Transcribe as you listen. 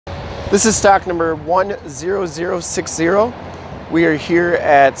This is stock number 10060. We are here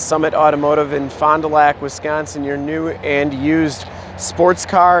at Summit Automotive in Fond du Lac, Wisconsin, your new and used sports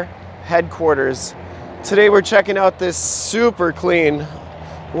car headquarters. Today we're checking out this super clean,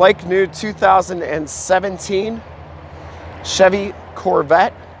 like new 2017 Chevy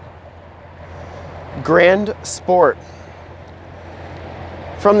Corvette Grand Sport.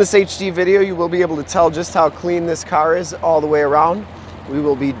 From this HD video, you will be able to tell just how clean this car is all the way around. We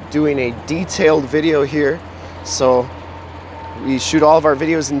will be doing a detailed video here. So we shoot all of our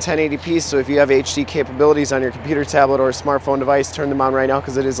videos in 1080p, so if you have HD capabilities on your computer, tablet, or smartphone device, turn them on right now,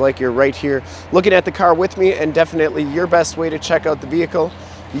 because it is like you're right here looking at the car with me, and definitely your best way to check out the vehicle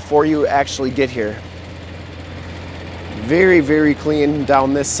before you actually get here. Very, very clean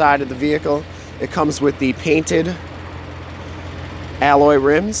down this side of the vehicle. It comes with the painted alloy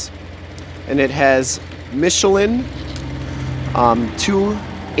rims, and it has Michelin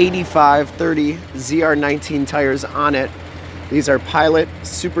 285/30 ZR19 tires on it. These are Pilot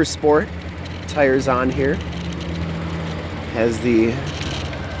Super Sport tires on here. Has the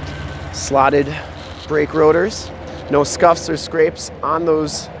slotted brake rotors. No scuffs or scrapes on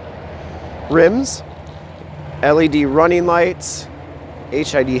those rims. LED running lights,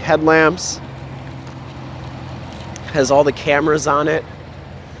 HID headlamps. Has all the cameras on it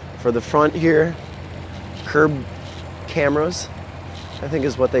for the front here. Curb cameras, I think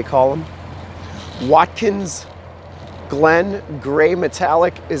is what they call them. Watkins Glen gray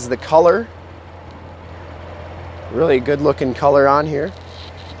metallic is the color. Really good looking color on here.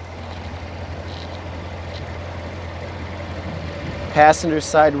 Passenger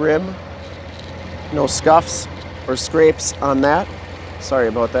side rim, no scuffs or scrapes on that. Sorry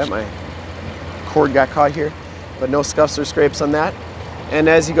about that, my cord got caught here, but no scuffs or scrapes on that. And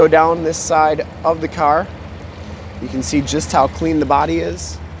as you go down this side of the car, you can see just how clean the body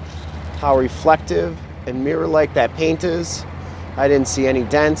is, how reflective and mirror-like that paint is. I didn't see any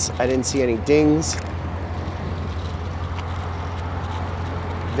dents, I didn't see any dings.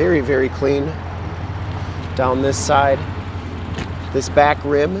 Very, very clean down this side. This back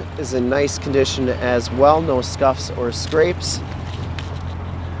rim is in nice condition as well, no scuffs or scrapes.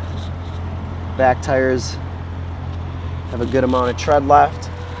 Back tires have a good amount of tread left.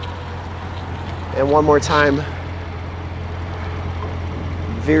 And one more time,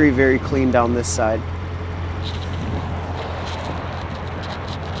 very, very clean down this side.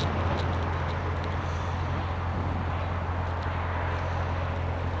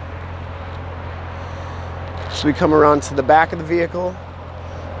 So we come around to the back of the vehicle,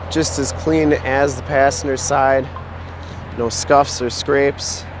 just as clean as the passenger side. No scuffs or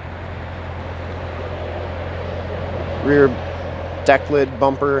scrapes. Rear Decklid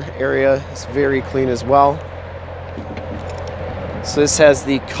bumper area is very clean as well. So this has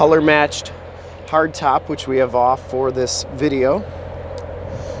the color matched hardtop, which we have off for this video,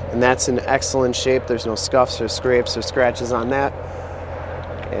 and that's in excellent shape. There's no scuffs or scrapes or scratches on that,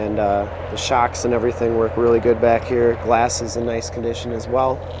 and the shocks and everything work really good back here. Glass is in nice condition as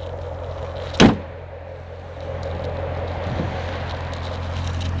well.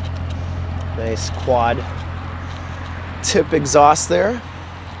 Nice quad tip exhaust there.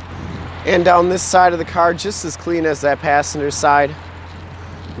 And down this side of the car, just as clean as that passenger side.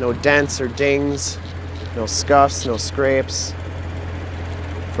 No dents or dings, no scuffs, no scrapes.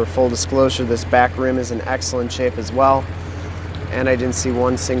 For full disclosure, this back rim is in excellent shape as well. And I didn't see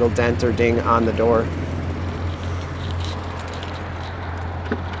one single dent or ding on the door.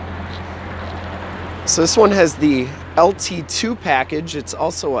 So this one has the LT2 package. It's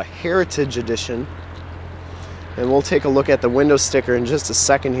also a Heritage Edition. And we'll take a look at the window sticker in just a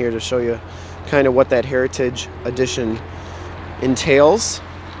second here to show you kind of what that Heritage Edition entails.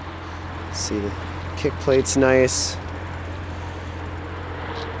 See, the kick plate's nice.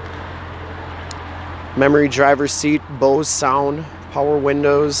 Memory driver seat, Bose sound, power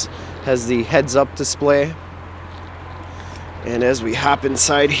windows, has the heads-up display. And as we hop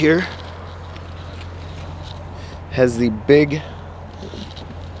inside here, has the big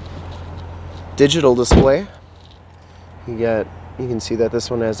digital display. You can see that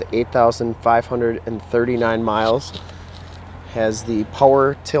this one has 8,539 miles. Has the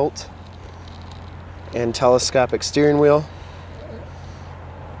power tilt and telescopic steering wheel.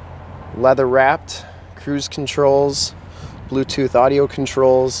 Leather wrapped cruise controls, Bluetooth audio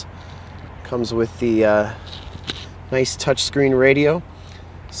controls. Comes with the nice touchscreen radio.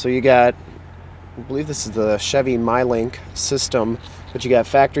 So you got, I believe this is the Chevy MyLink system, but you got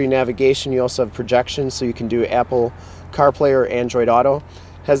factory navigation. You also have projection, so you can do Apple CarPlay or Android Auto.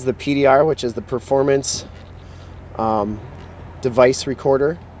 Has the PDR, which is the performance device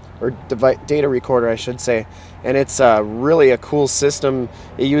recorder, or data recorder, I should say. And it's really a cool system.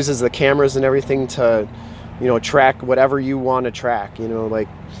 It uses the cameras and everything to, you know, track whatever you want to track. You know, like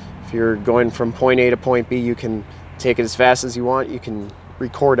if you're going from point A to point B, you can take it as fast as you want. You can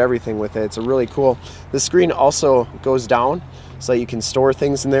record everything with it. It's a really cool. The screen also goes down so that you can store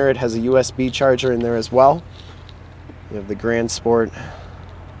things in there. It has a USB charger in there as well. You have the Grand Sport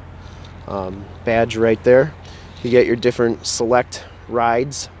badge right there. You get your different select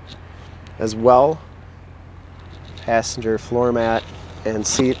rides as well. Passenger floor mat and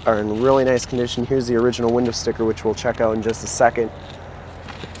seat are in really nice condition. Here's the original window sticker, which we'll check out in just a second.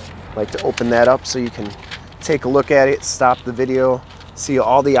 I'd like to open that up so you can take a look at it, stop the video, see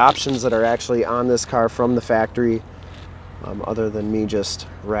all the options that are actually on this car from the factory, other than me just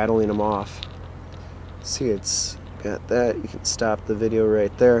rattling them off. See, it's got that. You can stop the video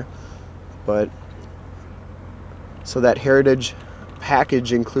right there. But so that Heritage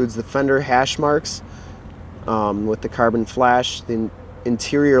package includes the fender hash marks with the carbon flash, the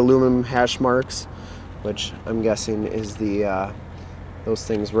interior aluminum hash marks, which I'm guessing is the those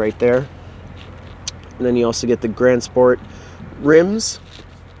things right there. And then you also get the Grand Sport rims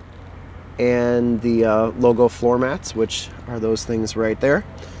and the logo floor mats, which are those things right there.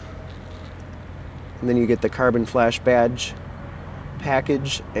 And then you get the carbon flash badge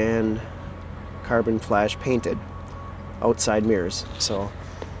package and carbon flash painted outside mirrors. So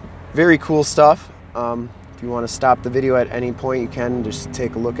very cool stuff. If you want to stop the video at any point, you can just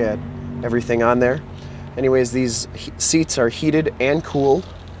take a look at everything on there. Anyways, these seats are heated and cooled,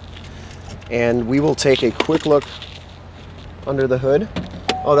 and we will take a quick look under the hood.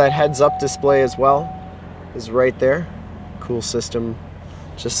 Oh, that heads-up display as well is right there. Cool system,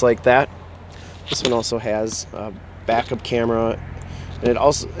 just like that. This one also has a backup camera, and it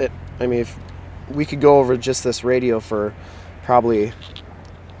also, I mean, if we could go over just this radio for probably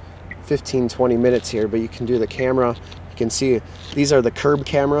 15-20 minutes here, but you can do the camera. You can see these are the curb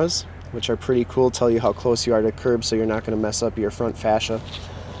cameras, which are pretty cool, tell you how close you are to curb so you're not going to mess up your front fascia.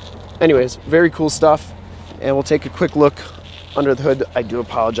 Anyways, very cool stuff, and we'll take a quick look under the hood. I do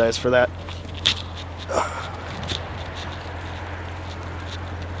apologize for that.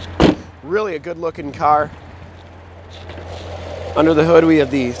 Really a good looking car. Under the hood we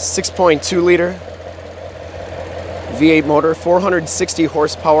have the 6.2 liter V8 motor, 460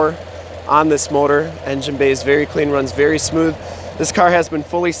 horsepower on this motor. Engine bay is very clean, runs very smooth. This car has been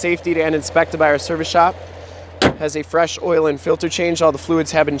fully safetied and inspected by our service shop. Has a fresh oil and filter change. All the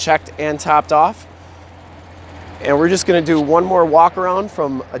fluids have been checked and topped off. And we're just going to do one more walk around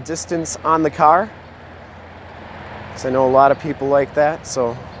from a distance on the car, because I know a lot of people like that.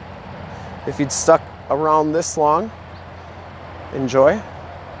 So if you'd stuck around this long, enjoy.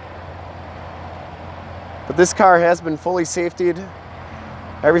 But this car has been fully safetied.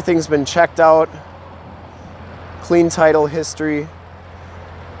 Everything's been checked out. Clean title history,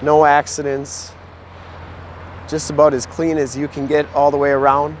 no accidents. Just about as clean as you can get all the way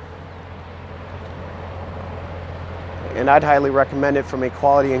around. And I'd highly recommend it from a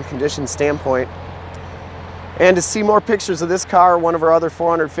quality and condition standpoint. And to see more pictures of this car, one of our other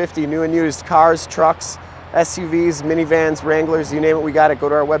 450 new and used cars, trucks, SUVs, minivans, Wranglers, you name it, we got it. Go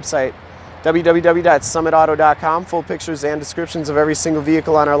to our website, www.summitauto.com. Full pictures and descriptions of every single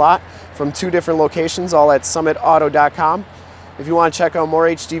vehicle on our lot from 2 different locations, all at summitauto.com. If you want to check out more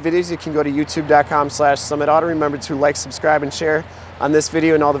HD videos, you can go to youtube.com/summitauto. Remember to like, subscribe, and share on this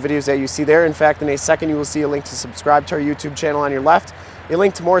video and all the videos that you see there. In fact, in a second, you will see a link to subscribe to our YouTube channel on your left, a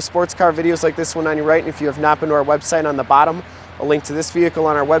link to more sports car videos like this one on your right, and if you have not been to our website, on the bottom, a link to this vehicle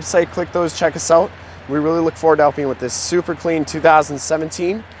on our website. Click those, check us out. We really look forward to helping you with this super clean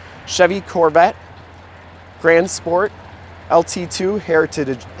 2017 Chevy Corvette Grand Sport LT2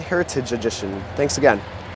 Heritage Edition. Thanks again.